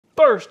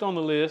first on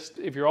the list,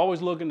 if you're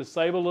always looking to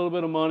save a little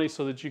bit of money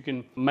so that you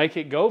can make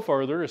it go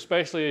further,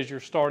 especially as you're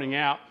starting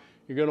out,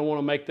 you're going to want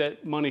to make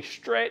that money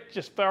stretch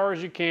as far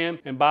as you can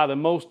and buy the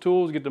most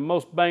tools, get the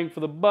most bang for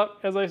the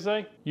buck, as they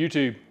say.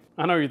 YouTube.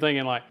 I know you're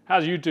thinking like,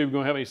 how's YouTube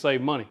going to help me save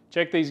money?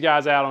 Check these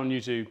guys out on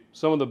YouTube.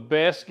 Some of the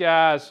best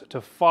guys to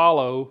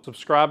follow,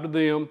 subscribe to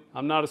them.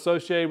 I'm not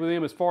associated with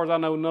them. As far as I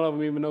know, none of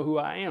them even know who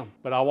I am.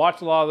 But I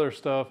watch a lot of their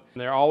stuff and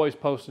they're always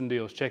posting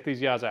deals. Check these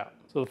guys out.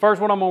 So the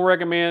first one I'm going to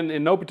recommend,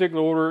 in no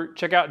particular order,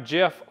 check out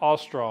Jeff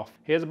Ostroff.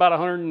 He has about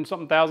 100 and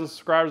something thousand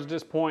subscribers at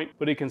this point,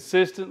 but he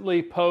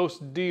consistently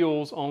posts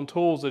deals on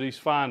tools that he's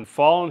finding.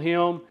 Following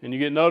him and you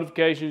get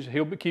notifications,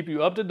 he'll keep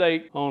you up to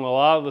date on a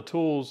lot of the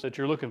tools that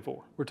you're looking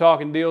for. We're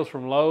talking deals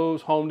from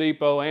Lowe's, Home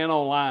Depot, and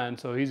online,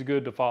 so he's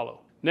good to follow.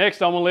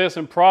 Next on the list,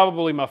 and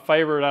probably my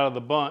favorite out of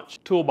the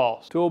bunch, Tool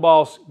Boss. Tool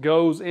Boss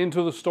goes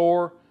into the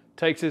store,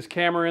 takes his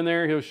camera in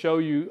there, he'll show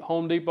you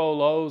Home Depot,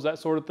 Lowe's, that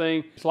sort of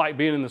thing. It's like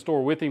being in the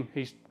store with him.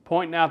 He's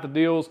pointing out the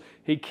deals.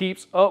 He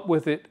keeps up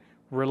with it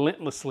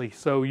relentlessly.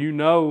 So you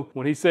know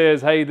when he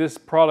says, hey, this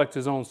product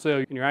is on sale,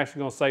 and you're actually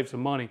gonna save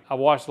some money. I've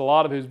watched a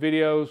lot of his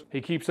videos.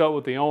 He keeps up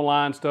with the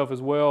online stuff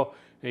as well.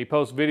 And he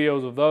posts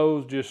videos of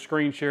those, just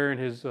screen sharing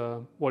his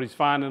what he's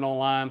finding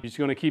online. He's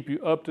going to keep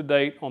you up to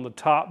date on the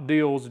top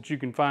deals that you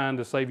can find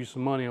to save you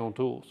some money on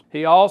tools.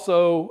 He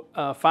also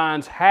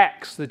finds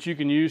hacks that you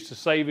can use to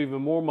save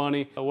even more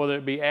money, whether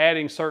it be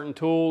adding certain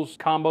tools,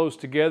 combos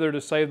together to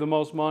save the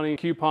most money,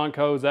 coupon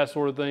codes, that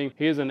sort of thing.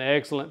 He is an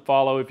excellent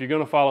follow. If you're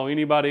going to follow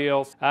anybody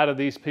else out of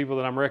these people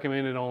that I'm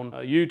recommending on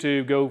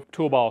YouTube, go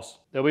Tool Boss.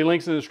 There'll be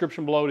links in the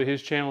description below to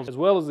his channels as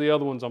well as the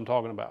other ones I'm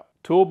talking about.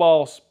 Tool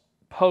Boss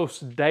posts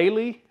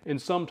daily and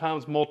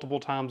sometimes multiple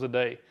times a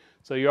day.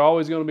 So you're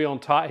always going to be on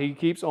top. He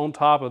keeps on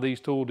top of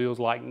these tool deals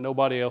like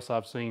nobody else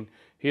I've seen.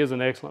 He is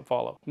an excellent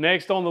follow.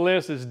 Next on the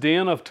list is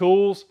Den of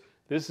Tools.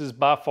 This is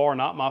by far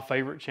not my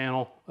favorite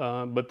channel,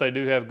 but they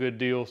do have good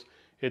deals.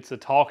 It's a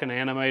talking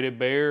animated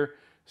bear.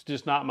 It's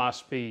just not my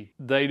speed.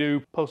 They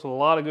do post a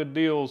lot of good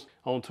deals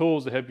on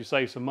tools to help you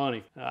save some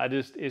money.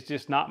 It's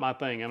just not my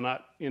thing. I'm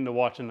not into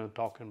watching a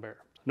talking bear.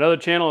 Another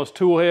channel is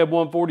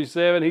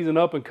Toolhead147. He's an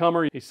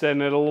up-and-comer. He's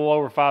sitting at a little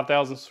over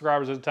 5,000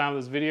 subscribers at the time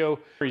of this video.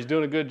 He's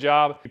doing a good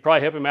job. You probably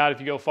help him out if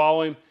you go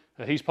follow him.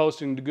 He's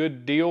posting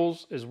good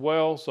deals as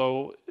well,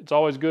 so it's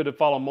always good to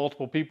follow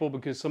multiple people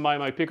because somebody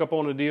might pick up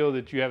on a deal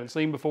that you haven't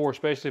seen before,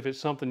 especially if it's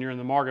something you're in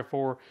the market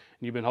for and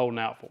you've been holding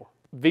out for.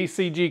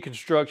 VCG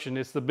Construction,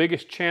 it's the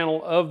biggest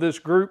channel of this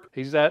group.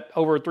 He's at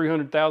over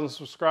 300,000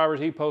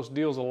 subscribers. He posts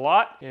deals a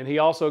lot, and he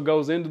also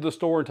goes into the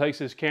store and takes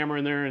his camera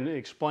in there and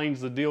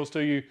explains the deals to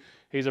you.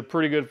 He's a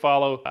pretty good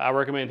follow. I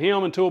recommend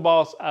him and Tool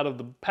Boss out of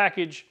the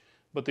package,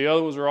 but the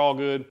other ones are all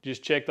good.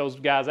 Just check those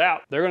guys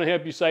out. They're gonna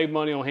help you save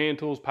money on hand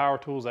tools, power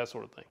tools, that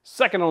sort of thing.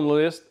 Second on the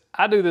list,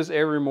 I do this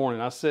every morning.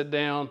 I sit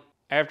down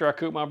after I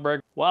cook my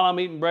breakfast. While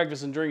I'm eating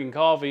breakfast and drinking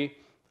coffee,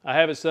 I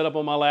have it set up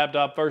on my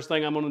laptop. First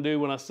thing I'm gonna do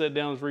when I sit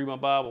down is read my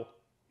Bible.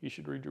 You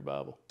should read your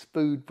Bible. It's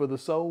food for the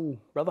soul,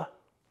 brother.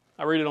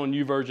 I read it on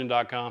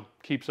uversion.com.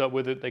 Keeps up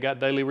with it. They got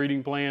daily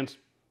reading plans.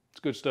 It's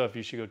good stuff.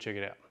 You should go check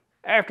it out.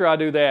 After I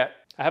do that,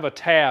 I have a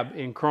tab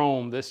in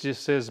Chrome that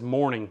just says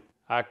morning.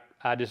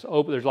 I just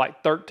open, there's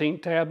like 13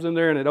 tabs in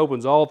there and it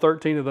opens all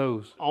 13 of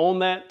those. On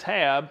that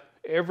tab,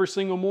 every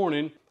single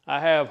morning, I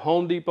have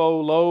Home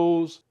Depot,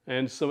 Lowe's,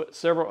 and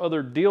several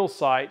other deal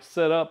sites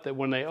set up that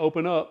when they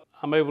open up,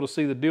 I'm able to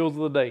see the deals of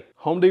the day.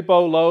 Home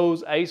Depot,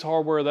 Lowe's, Ace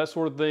Hardware, that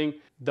sort of thing.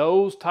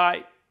 Those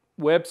type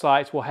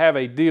websites will have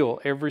a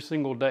deal every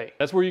single day.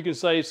 That's where you can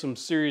save some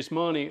serious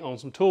money on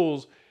some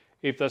tools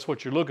if that's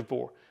what you're looking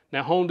for.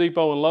 Now, Home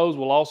Depot and Lowe's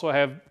will also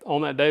have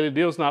on that daily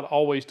deal. It's not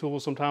always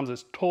tools. Sometimes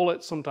it's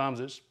toilets,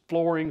 sometimes it's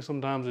flooring,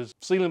 sometimes it's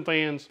ceiling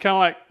fans. Kind of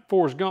like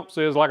Forrest Gump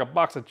says, like a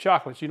box of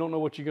chocolates. You don't know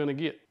what you're gonna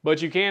get.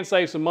 But you can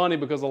save some money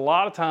because a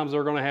lot of times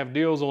they're gonna have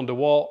deals on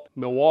DeWalt,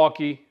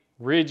 Milwaukee,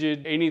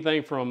 Rigid,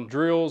 anything from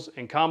drills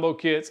and combo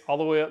kits all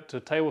the way up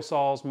to table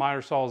saws,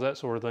 miter saws, that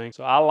sort of thing.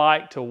 So I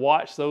like to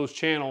watch those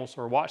channels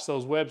or watch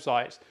those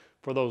websites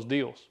for those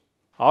deals.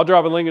 I'll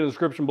drop a link in the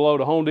description below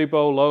to Home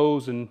Depot,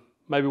 Lowe's, and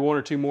maybe one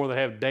or two more that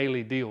have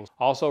daily deals.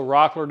 Also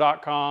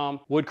Rockler.com,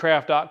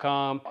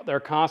 Woodcraft.com. They're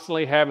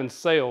constantly having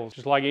sales.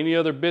 Just like any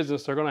other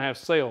business, they're gonna have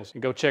sales.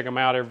 You go check them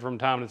out from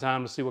time to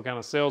time to see what kind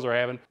of sales they're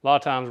having. A lot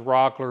of times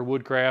Rockler,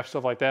 Woodcraft,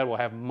 stuff like that will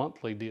have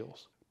monthly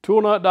deals.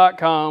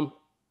 Toolnut.com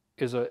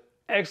is an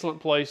excellent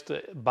place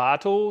to buy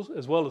tools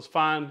as well as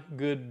find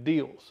good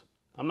deals.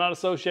 I'm not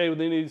associated with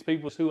any of these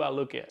people. It's who I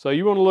look at. So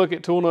you want to look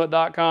at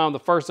toolnut.com. The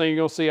first thing you're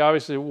going to see,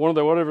 obviously,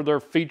 whatever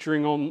they're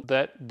featuring on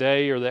that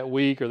day or that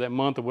week or that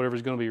month or whatever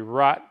is going to be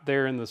right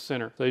there in the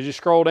center. So as you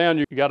scroll down,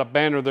 you got a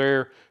banner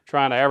there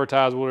trying to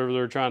advertise whatever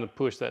they're trying to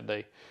push that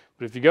day.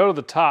 But if you go to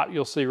the top,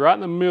 you'll see right in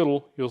the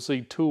middle, you'll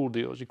see tool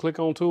deals. You click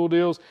on tool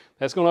deals,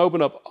 that's going to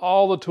open up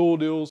all the tool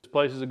deals. This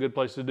place is a good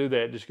place to do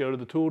that. Just go to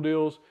the tool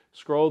deals,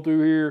 scroll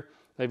through here.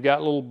 They've got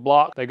a little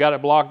block. They got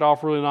it blocked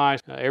off really nice.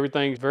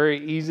 Everything's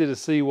very easy to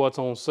see what's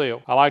on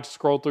sale. I like to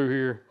scroll through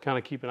here, kind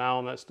of keep an eye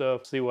on that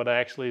stuff, see what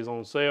actually is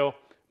on sale,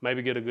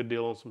 maybe get a good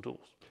deal on some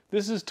tools.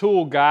 This is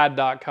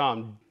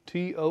toolguide.com,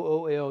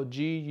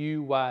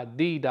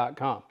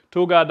 TOOLGUYD.com.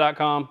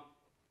 Toolguide.com.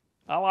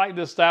 I like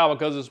this style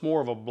because it's more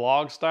of a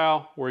blog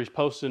style where he's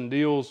posting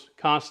deals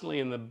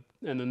constantly and the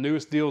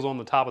newest deals on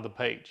the top of the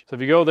page. So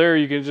if you go there,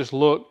 you can just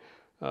look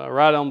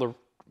right on the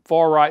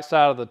far right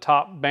side of the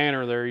top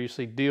banner there, you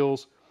see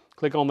deals.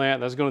 Click on that.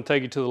 That's going to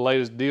take you to the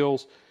latest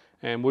deals.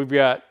 And we've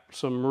got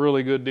some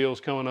really good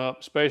deals coming up,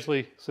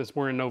 especially since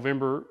we're in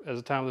November. At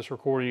the time of this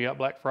recording, you got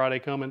Black Friday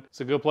coming. It's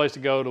a good place to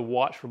go to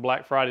watch for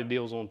Black Friday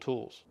deals on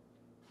tools.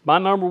 My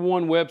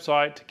 #1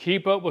 website to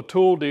keep up with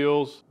tool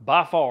deals,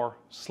 by far,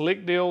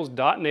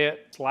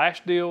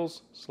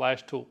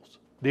 slickdeals.net/deals/tools.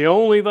 The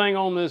only thing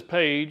on this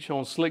page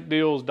on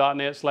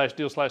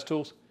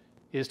slickdeals.net/deals/tools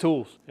is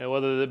tools. And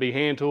whether it be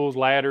hand tools,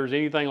 ladders,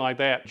 anything like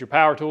that. Your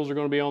power tools are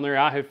going to be on there.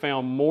 I have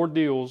found more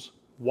deals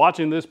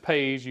watching this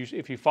page.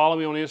 If you follow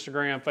me on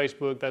Instagram,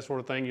 Facebook, that sort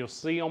of thing, you'll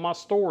see on my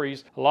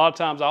stories, a lot of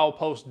times I'll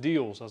post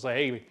deals. I'll say,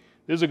 hey,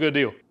 this is a good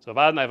deal. So if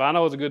I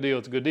know it's a good deal,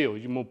 it's a good deal.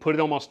 You're going to put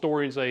it on my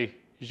story and say,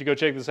 you should go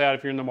check this out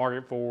if you're in the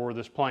market for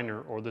this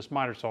planer or this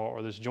miter saw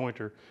or this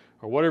jointer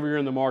or whatever you're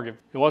in the market.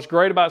 And what's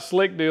great about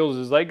Slick Deals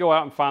is they go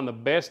out and find the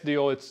best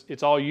deal.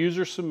 It's all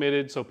user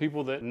submitted, so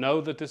people that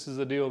know that this is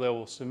a deal, they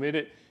will submit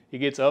it. It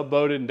gets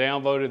upvoted and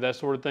downvoted, that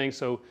sort of thing,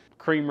 so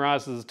cream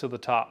rises to the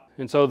top.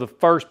 And so the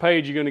first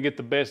page, you're gonna get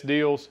the best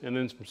deals, and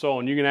then so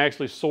on. You can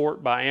actually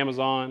sort by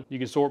Amazon, you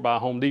can sort by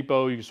Home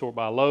Depot, you can sort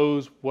by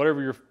Lowe's,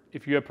 whatever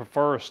if you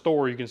prefer a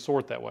store, you can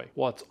sort that way.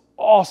 What's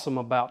awesome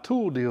about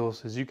tool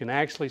deals is you can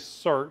actually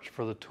search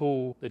for the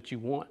tool that you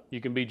want.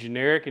 You can be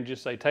generic and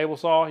just say table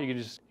saw. You can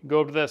just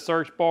go up to that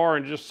search bar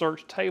and just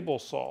search table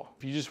saw.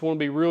 If you just want to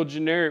be real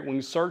generic, when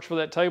you search for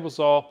that table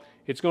saw,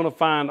 it's going to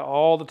find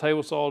all the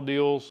table saw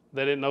deals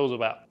that it knows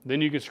about.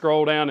 Then you can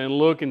scroll down and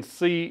look and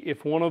see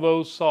if one of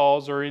those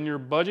saws are in your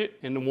budget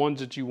and the ones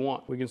that you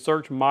want. We can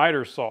search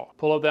miter saw.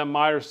 Pull up that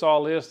miter saw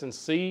list and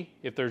see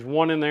if there's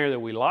one in there that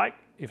we like,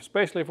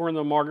 especially if we're in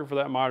the market for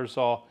that miter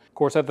saw. Of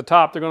course, at the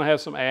top, they're going to have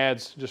some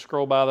ads. Just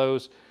scroll by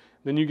those.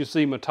 Then you can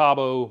see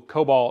Metabo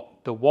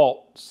Cobalt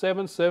DeWalt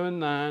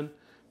 779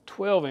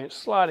 12-inch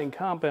sliding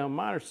compound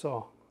miter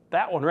saw.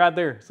 That one right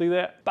there. See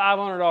that?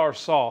 $500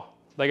 saw.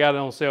 They got it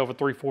on sale for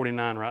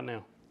 $349 right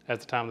now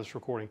at the time of this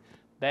recording.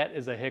 That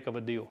is a heck of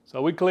a deal.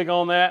 So we click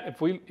on that.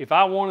 If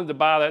I wanted to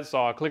buy that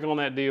saw, I click on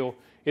that deal.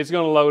 It's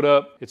going to load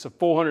up. It's a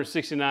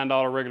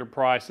 $469 regular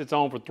price. It's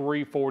on for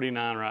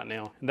 $349 right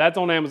now. And that's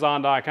on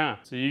Amazon.com.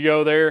 So you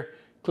go there,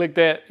 click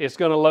that. It's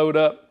going to load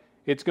up.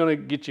 It's going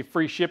to get you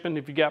free shipping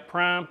if you got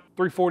Prime.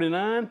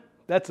 $349.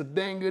 That's a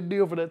dang good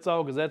deal for that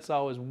saw because that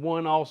saw is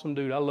one awesome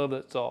dude. I love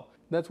that saw.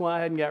 That's why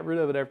I hadn't got rid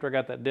of it after I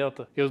got that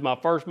Delta. It was my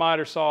first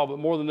miter saw, but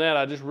more than that,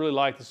 I just really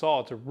like the saw.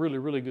 It's a really,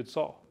 really good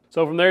saw.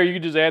 So from there, you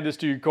can just add this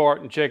to your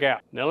cart and check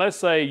out. Now let's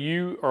say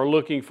you are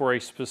looking for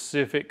a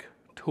specific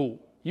tool.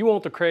 You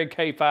want the Craig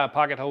K5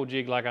 pocket hole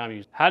jig like I'm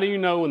using. How do you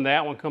know when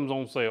that one comes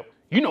on sale?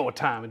 You know what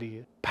time it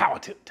is. Power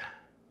tip time.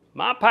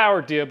 My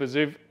power tip is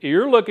if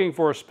you're looking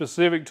for a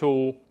specific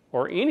tool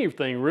or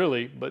anything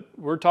really, but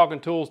we're talking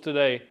tools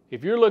today.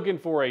 If you're looking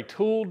for a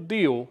tool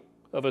deal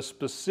of a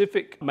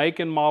specific make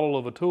and model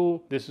of a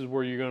tool, this is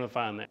where you're going to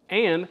find that.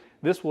 And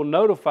this will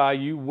notify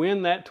you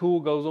when that tool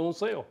goes on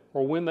sale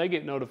or when they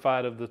get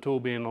notified of the tool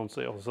being on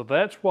sale. So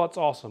that's what's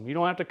awesome. You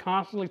don't have to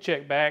constantly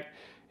check back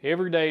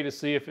every day to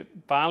see if it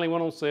finally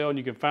went on sale and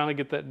you can finally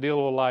get that deal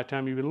of a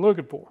lifetime you've been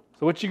looking for.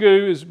 So what you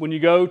do is when you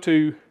go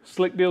to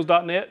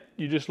slickdeals.net,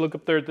 you just look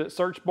up there at that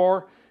search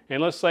bar,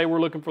 and let's say we're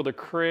looking for the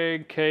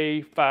Craig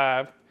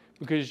K5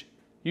 because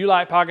you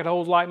like pocket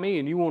holes like me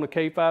and you want a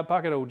K5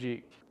 pocket hole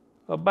jig.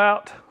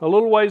 About a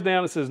little ways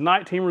down, it says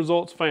 19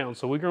 results found.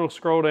 So we're going to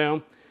scroll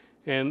down,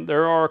 and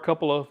there are a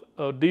couple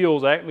of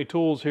deals. Acme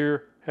Tools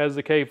here has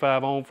the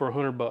K5 on for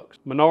 $100.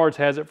 Menards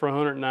has it for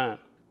 $109.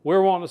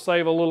 We're wanting to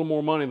save a little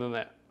more money than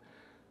that.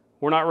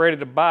 We're not ready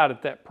to buy it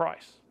at that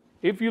price.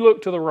 If you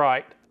look to the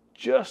right,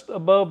 just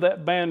above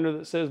that banner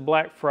that says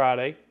Black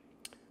Friday,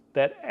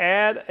 that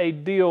add a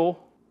deal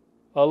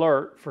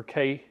alert for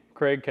Craig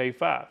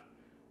K5.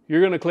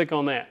 You're going to click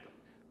on that.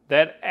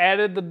 That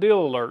added the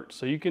deal alert,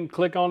 so you can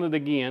click on it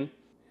again,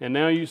 and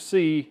now you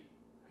see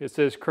it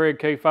says Craig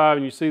K5,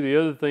 and you see the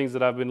other things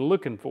that I've been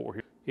looking for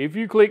here. If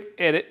you click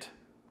edit,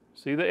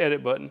 see the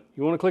edit button,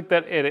 you want to click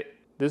that edit.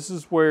 This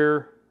is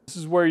where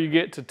you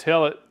get to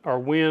tell it or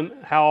when,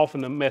 how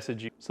often to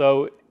message you.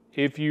 So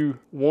if you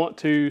want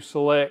to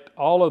select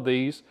all of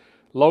these,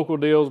 local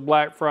deals,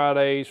 Black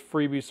Fridays,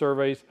 freebie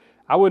surveys,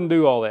 I wouldn't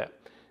do all that.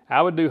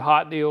 I would do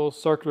hot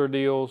deals, circular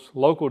deals,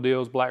 local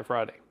deals, Black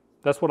Friday.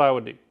 That's what I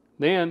would do.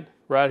 Then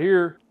right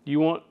here,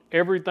 you want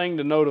everything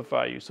to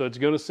notify you. So it's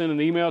going to send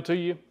an email to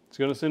you. It's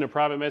going to send a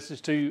private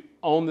message to you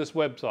on this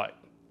website.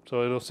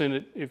 So it'll send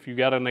it, if you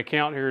got an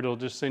account here, it'll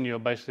just send you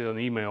basically an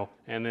email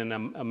and then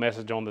a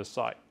message on this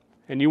site.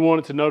 And you want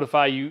it to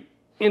notify you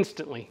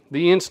instantly.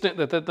 The instant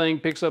that thing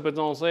picks up it's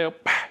on sale,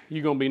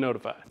 you're going to be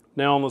notified.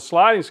 Now on the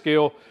sliding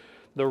scale,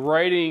 the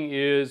rating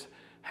is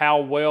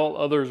how well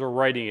others are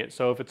rating it.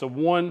 So if it's a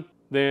 1,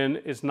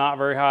 then it's not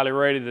very highly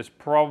rated. It's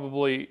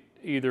probably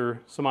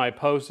either somebody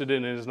posted it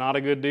and it's not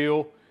a good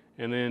deal,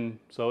 and then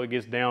so it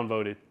gets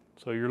downvoted.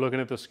 So you're looking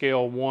at the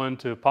scale 1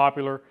 to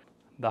popular.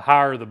 The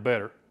higher the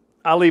better.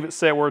 I leave it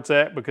set where it's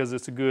at because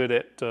it's good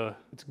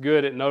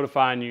at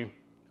notifying you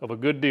of a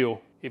good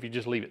deal if you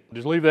just leave it.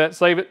 Just leave that,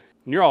 save it,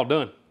 and you're all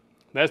done.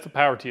 That's the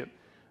power tip.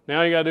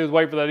 Now you gotta do is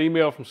wait for that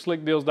email from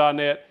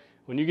slickdeals.net.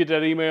 When you get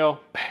that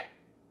email,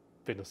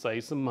 finna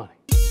save some money.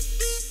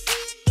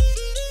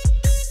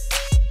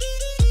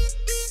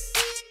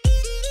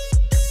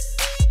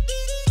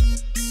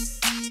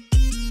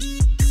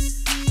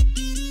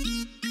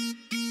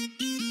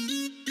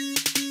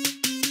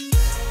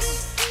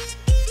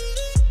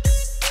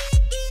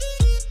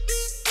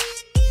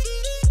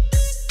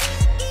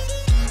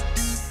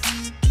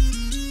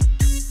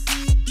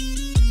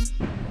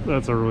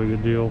 That's a really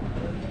good deal.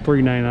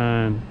 $3.99,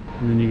 and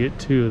then you get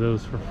 2 of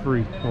those for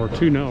free, or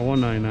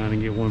 $1.99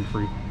 and get 1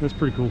 free. That's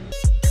pretty cool.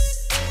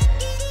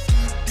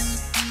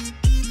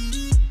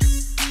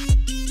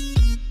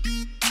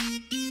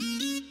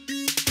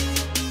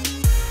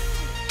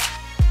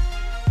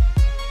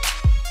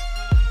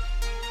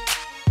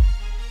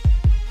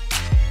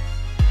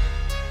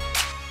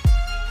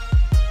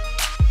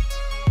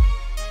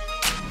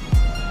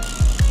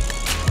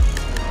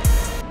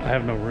 I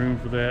have no room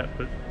for that,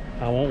 but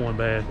I want one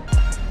bad.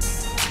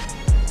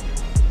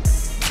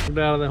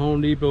 Got out of the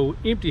Home Depot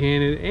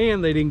empty-handed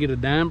and they didn't get a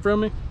dime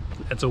from me.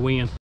 That's a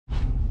win.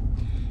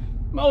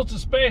 Most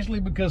especially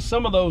because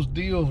some of those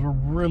deals were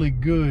really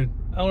good.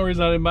 The only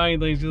reason I didn't buy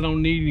anything is because I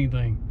don't need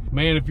anything.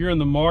 Man, if you're in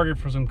the market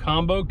for some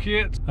combo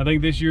kits, I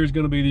think this year is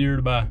going to be the year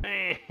to buy.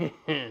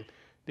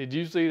 Did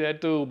you see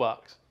that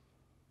toolbox?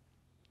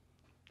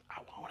 I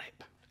want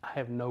it. I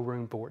have no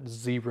room for it.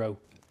 0.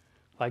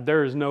 Like,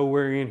 there is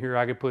nowhere in here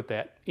I could put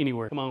that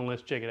anywhere. Come on,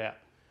 let's check it out.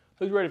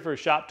 Who's ready for a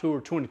shop tour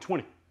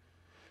 2020?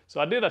 So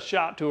I did a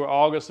shop tour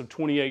August of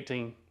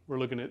 2018. We're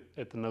looking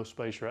at the no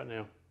space right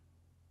now.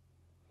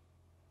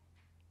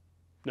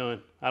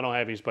 None. I don't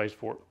have any space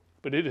for it,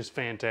 but it is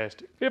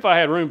fantastic. If I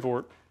had room for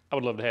it, I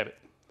would love to have it,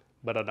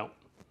 but I don't.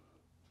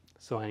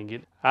 So I ain't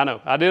getting it. I know.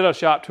 I did a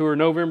shop tour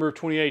November of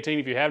 2018.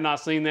 If you have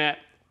not seen that,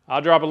 I'll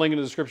drop a link in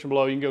the description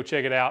below. You can go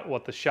check it out,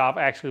 what the shop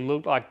actually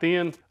looked like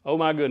then. Oh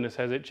my goodness,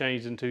 has it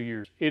changed in 2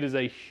 years. It is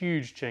a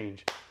huge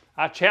change.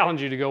 I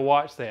challenge you to go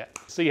watch that.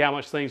 See how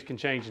much things can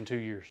change in 2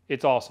 years.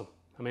 It's awesome.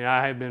 I mean,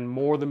 I have been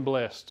more than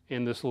blessed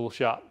in this little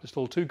shop. This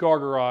little 2-car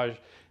garage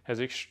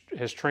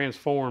has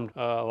transformed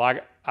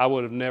like I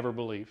would have never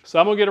believed. So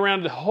I'm gonna get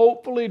around to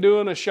hopefully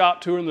doing a shop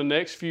tour in the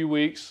next few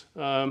weeks.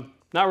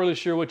 Not really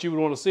sure what you would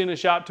want to see in a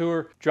shop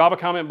tour. Drop a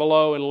comment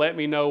below and let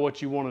me know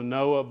what you want to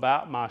know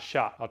about my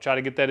shop. I'll try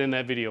to get that in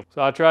that video.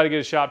 So I'll try to get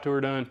a shop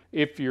tour done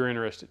if you're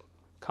interested.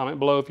 Comment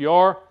below if you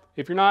are.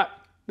 If you're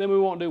not, then we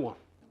won't do one.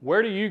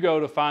 Where do you go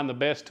to find the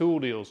best tool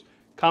deals?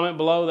 Comment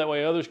below, that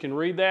way others can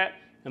read that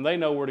and they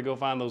know where to go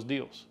find those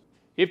deals.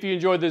 If you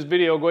enjoyed this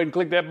video, go ahead and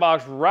click that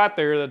box right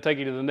there. That'll take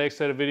you to the next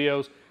set of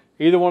videos.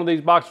 Either one of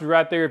these boxes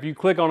right there, if you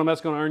click on them,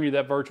 that's going to earn you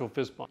that virtual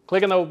fist bump.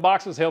 Clicking those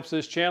boxes helps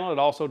this channel. It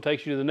also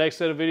takes you to the next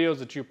set of videos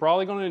that you're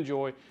probably going to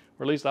enjoy,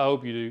 or at least I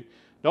hope you do.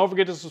 Don't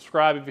forget to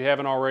subscribe if you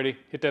haven't already.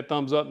 Hit that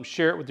thumbs up and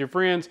share it with your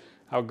friends.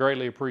 I would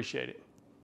greatly appreciate it.